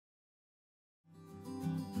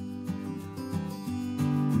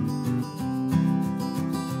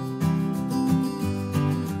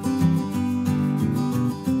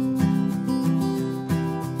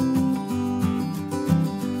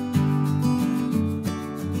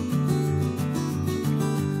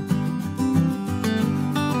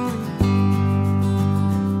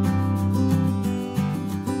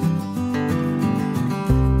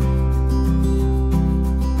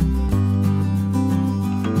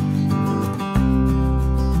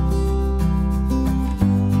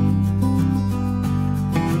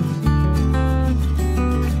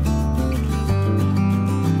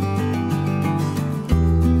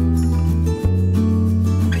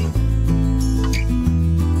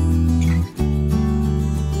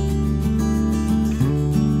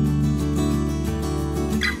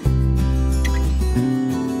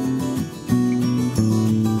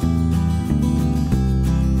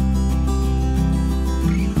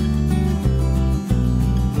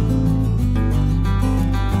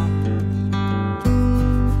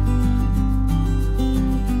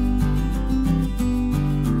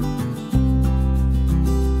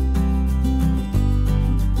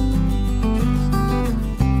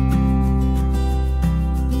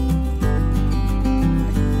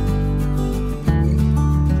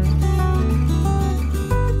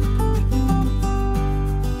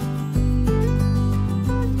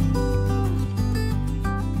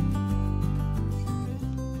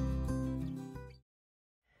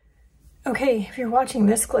Okay, if you're watching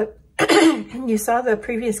this clip, you saw the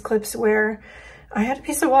previous clips where I had a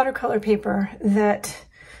piece of watercolor paper that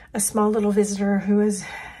a small little visitor who was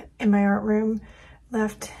in my art room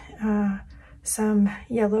left some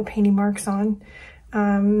yellow painting marks on.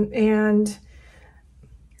 And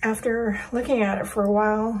after looking at it for a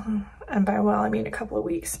while, and by a while I mean a couple of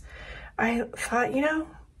weeks, I thought, you know,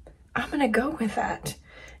 I'm gonna go with that.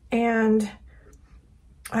 And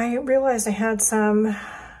I realized I had some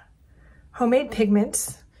homemade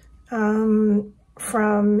pigments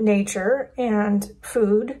from nature and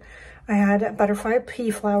food. I had butterfly pea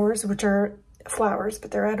flowers, which are flowers, but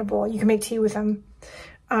they're edible. You can make tea with them.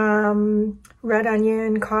 Red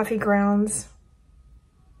onion, coffee grounds.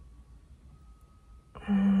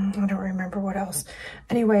 I don't remember what else.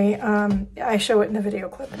 Anyway, I show it in the video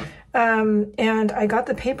clip. And I got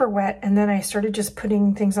the paper wet, and then I started just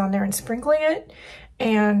putting things on there and sprinkling it.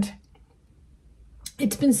 And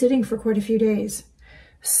it's been sitting for quite a few days.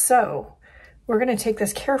 So we're gonna take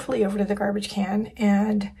this carefully over to the garbage can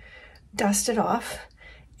and dust it off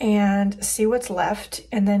and see what's left.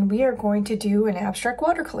 And then we are going to do an abstract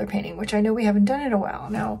watercolor painting, which I know we haven't done in a while.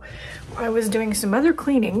 Now, I was doing some other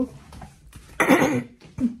cleaning,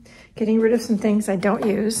 getting rid of some things I don't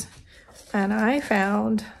use, and I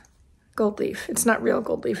found gold leaf. It's not real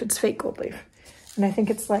gold leaf, it's fake gold leaf. And I think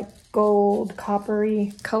it's like gold,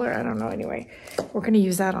 coppery color, I don't know. Anyway, we're gonna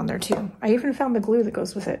use that on there too. I even found the glue that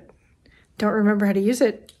goes with it. Don't remember how to use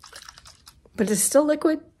it, but it's still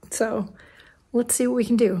liquid, so let's see what we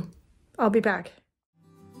can do. I'll be back.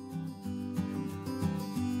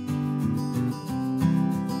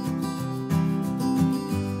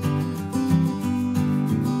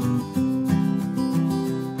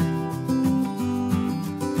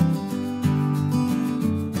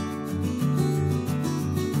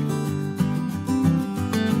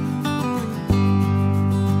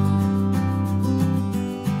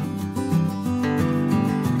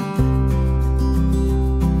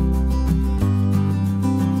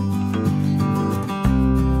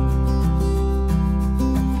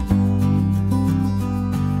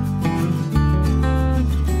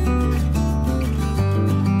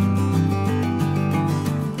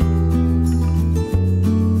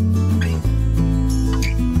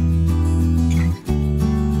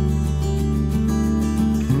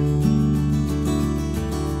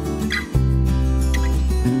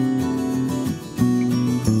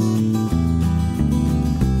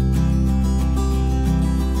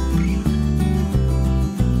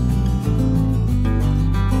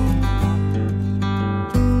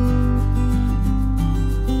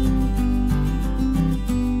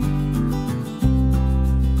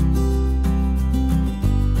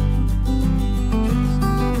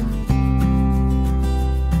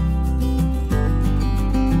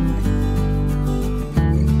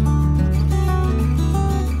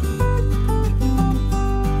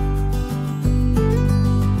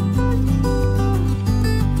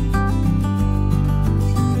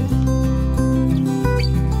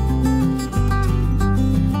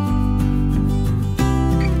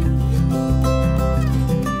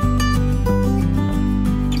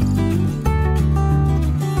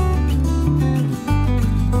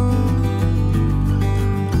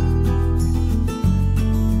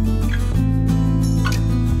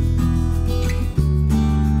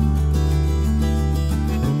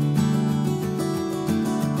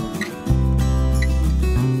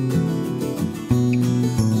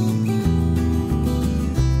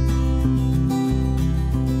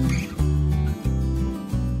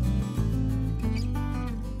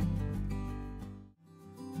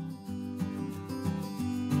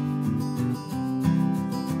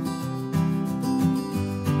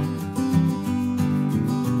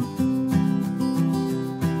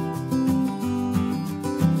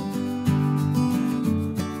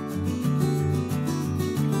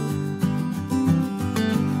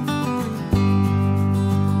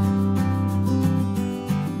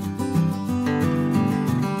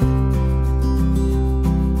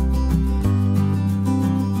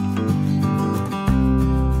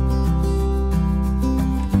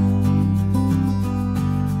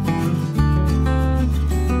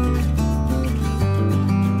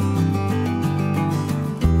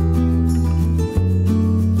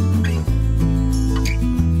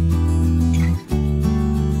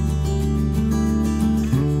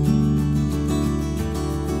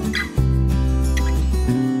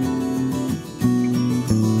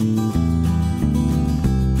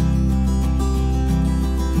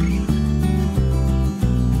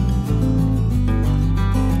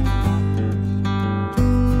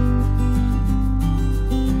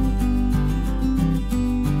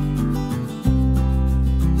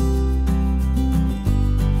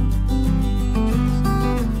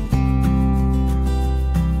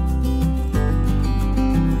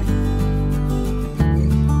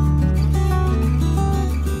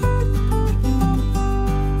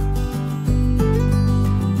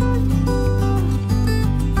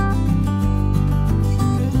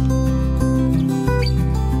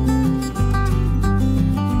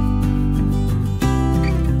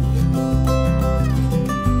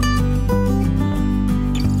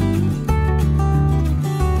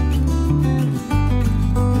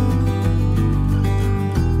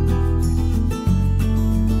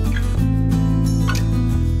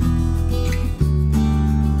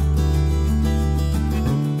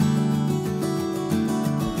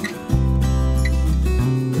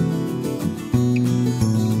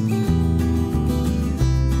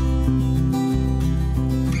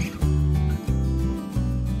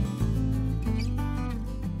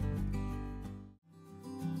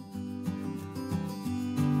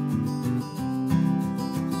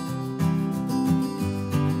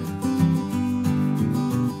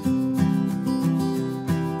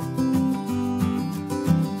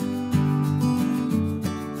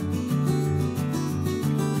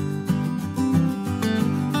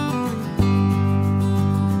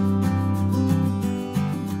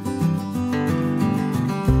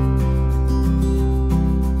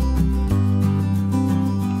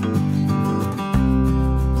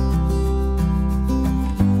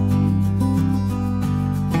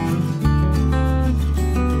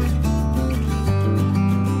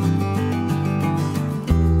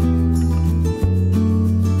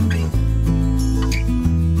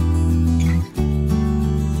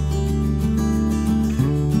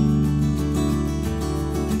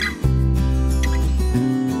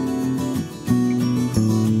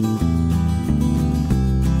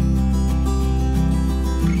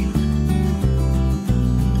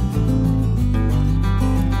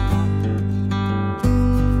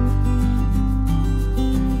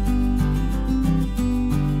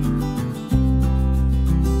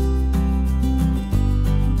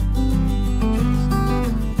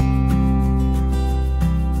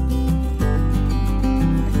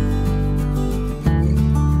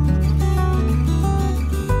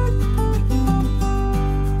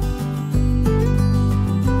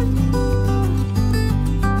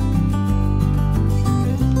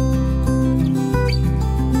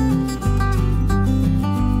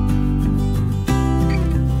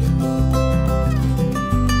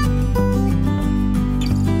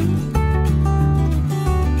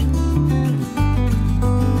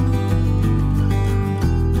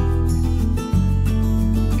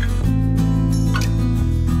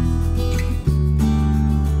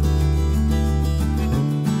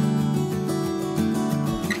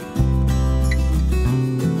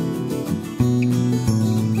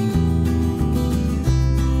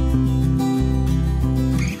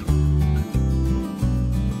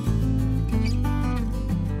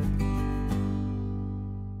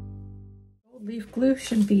 Leaf glue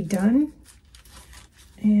should be done.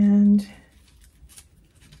 And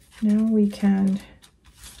now we can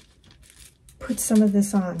put some of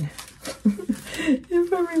this on.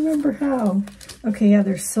 If I remember how. Okay, yeah,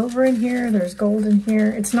 there's silver in here, there's gold in here.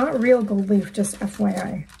 It's not real gold leaf, just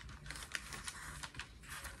FYI.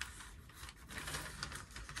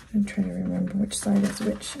 I'm trying to remember which side is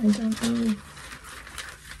which. I don't know.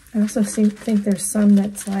 I also think there's some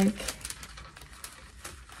that's like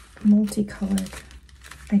multicolored.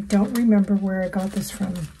 I don't remember where I got this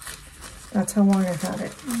from. That's how long I've had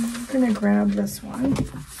it. I'm gonna grab this one.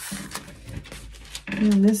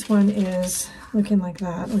 And this one is looking like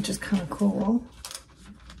that, which is kind of cool.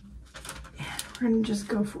 And we're gonna just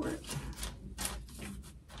go for it.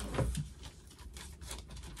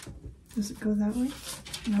 Does it go that way?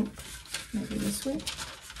 Nope. Maybe this way?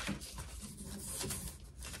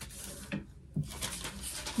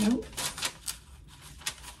 Nope.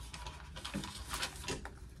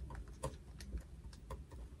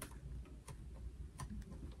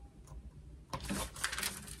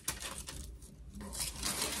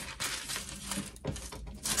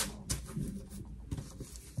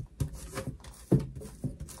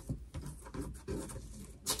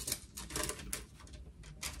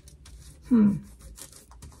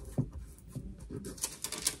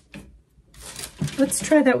 Let's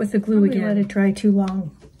try that with the glue again. Let it dry too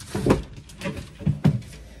long.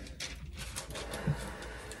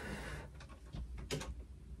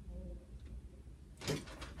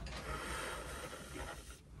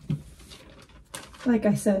 Like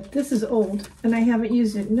I said, this is old and I haven't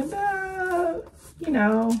used it in about, you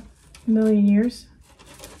know, a million years.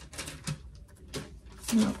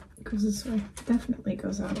 No, it goes this way. Definitely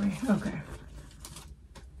goes that way. Okay.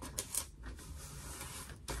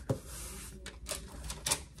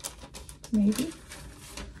 Maybe.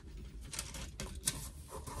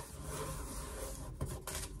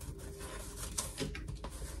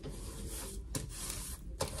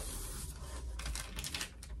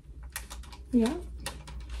 Yeah.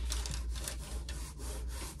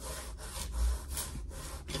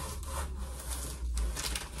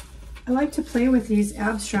 I like to play with these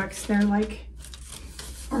abstracts. They're like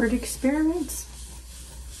art experiments.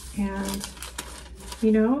 And,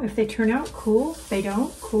 you know, if they turn out cool, they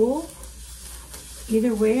don't, cool.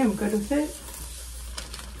 Either way, I'm good with it.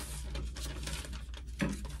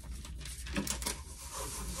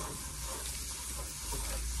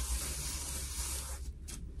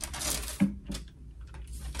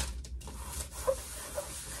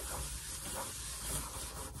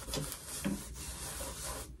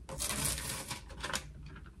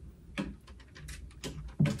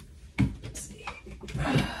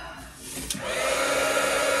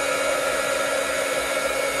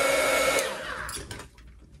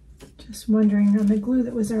 Wondering on the glue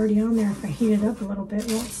that was already on there, if I heat it up a little bit,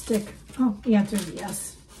 will it stick? Oh, the answer is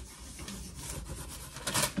yes.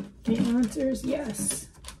 The answer is yes.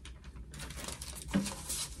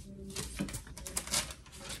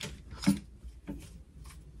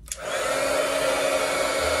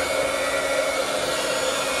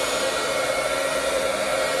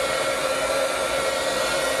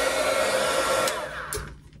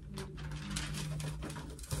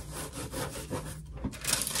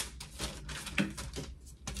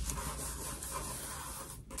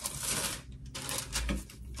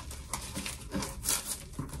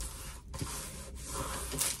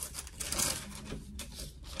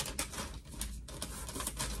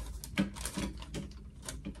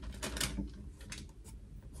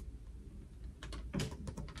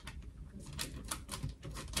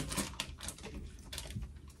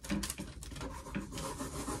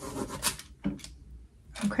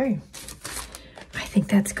 Okay, I think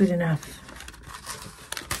that's good enough.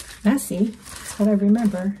 Messy, that's what I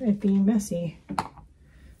remember, it being messy.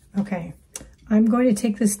 Okay, I'm going to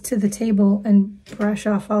take this to the table and brush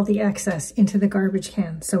off all the excess into the garbage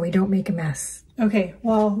can so we don't make a mess. Okay,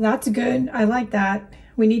 well, that's good. I like that.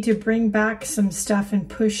 We need to bring back some stuff and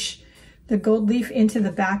push the gold leaf into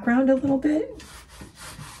the background a little bit.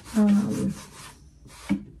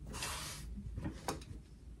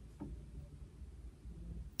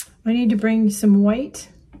 I need to bring some white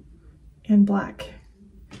and black.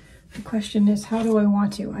 The question is, how do I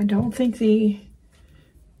want to? I don't think the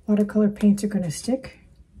watercolor paints are going to stick.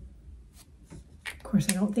 Of course,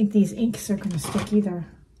 I don't think these inks are going to stick either.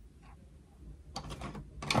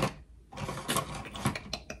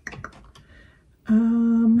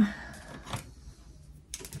 I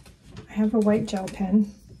have a white gel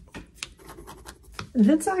pen.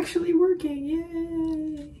 That's actually working,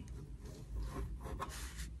 yay!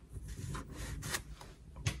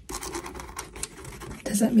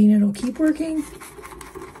 Does that mean it'll keep working?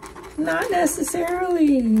 Not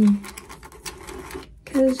necessarily.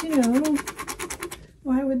 Because, you know,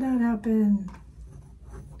 why would that happen?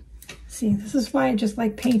 See, this is why I just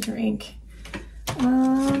like paint or ink.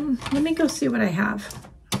 Let me go see what I have.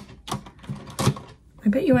 I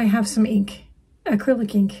bet you I have some ink,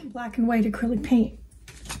 acrylic ink, black and white acrylic paint.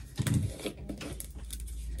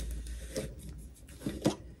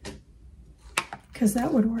 Because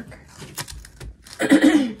that would work.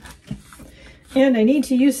 And I need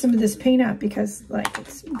to use some of this paint up because like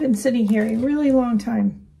it's been sitting here a really long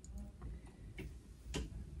time.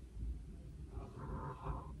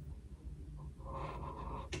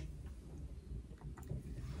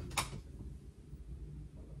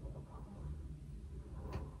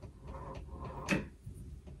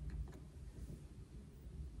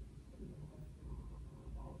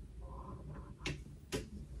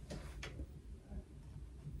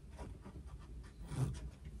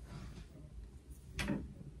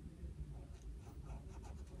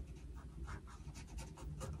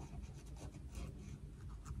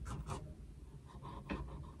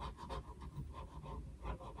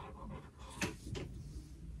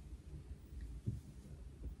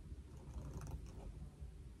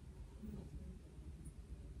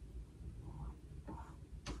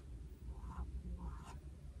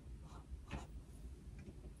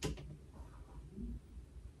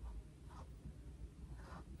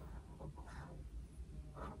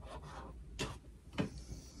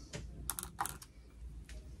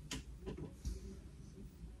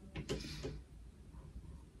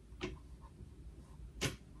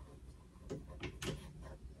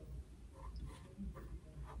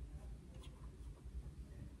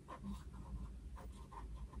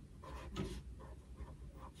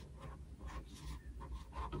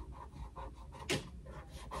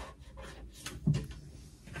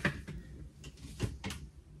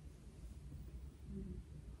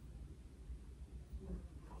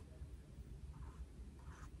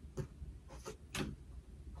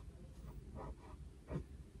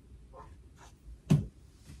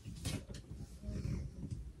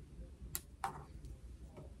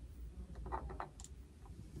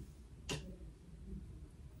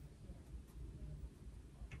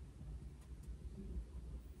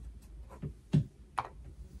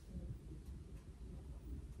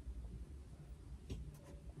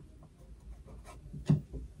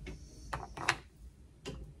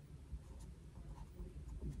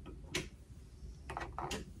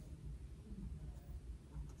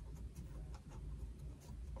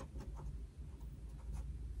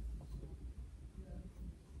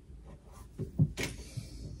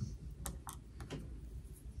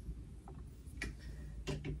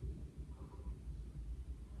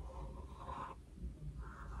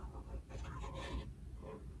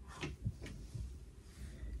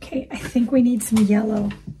 Okay, I think we need some yellow.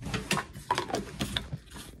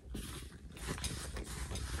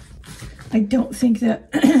 I don't think that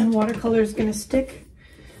watercolor is going to stick,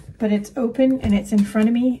 but it's open and it's in front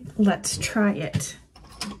of me. Let's try it.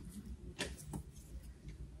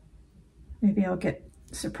 Maybe I'll get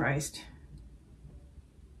surprised.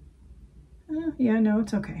 Yeah, no,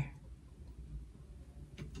 it's okay.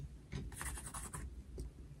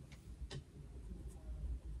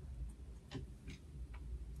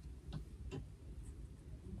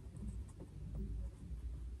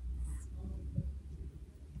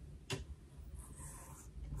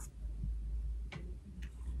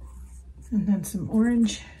 And then some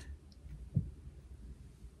orange.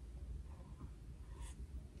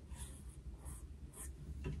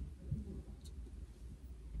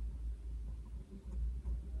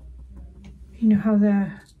 You know how the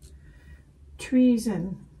trees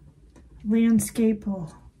and landscape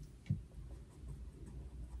will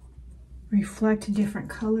reflect different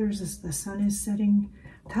colors as the sun is setting?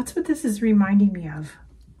 That's what this is reminding me of.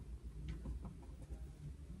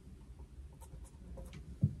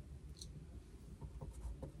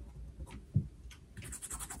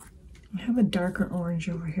 I have a darker orange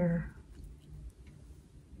over here.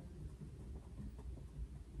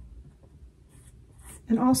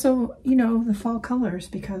 And also, you know, the fall colors,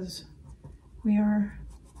 because we are,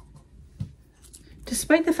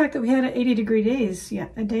 despite the fact that we had an 80-degree days, the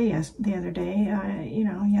other day, you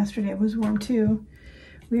know, yesterday it was warm too,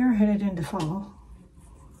 we are headed into fall.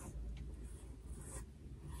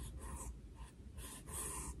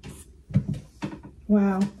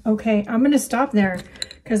 Wow. Okay, I'm going to stop there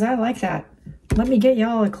because I like that. Let me get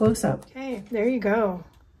y'all a close-up. Okay, there you go.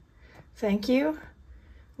 Thank you,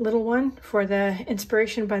 little one, for the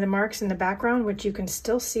inspiration by the marks in the background, which you can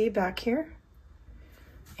still see back here.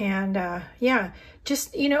 And yeah,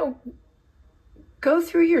 just, you know, Go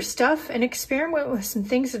through your stuff and experiment with some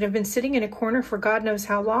things that have been sitting in a corner for God knows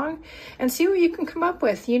how long and see what you can come up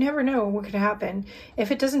with. You never know what could happen.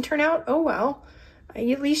 If it doesn't turn out, oh well.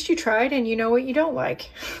 At least you tried and you know what you don't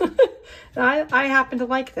like. I happen to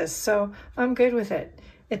like this, so I'm good with it.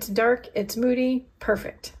 It's dark, it's moody,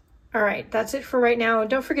 perfect. All right, that's it for right now.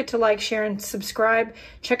 Don't forget to like, share, and subscribe.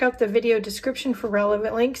 Check out the video description for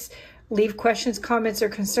relevant links. Leave questions, comments, or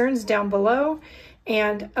concerns down below.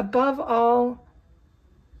 And above all,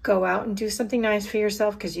 go out and do something nice for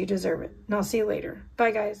yourself because you deserve it. And I'll see you later.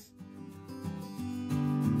 Bye, guys.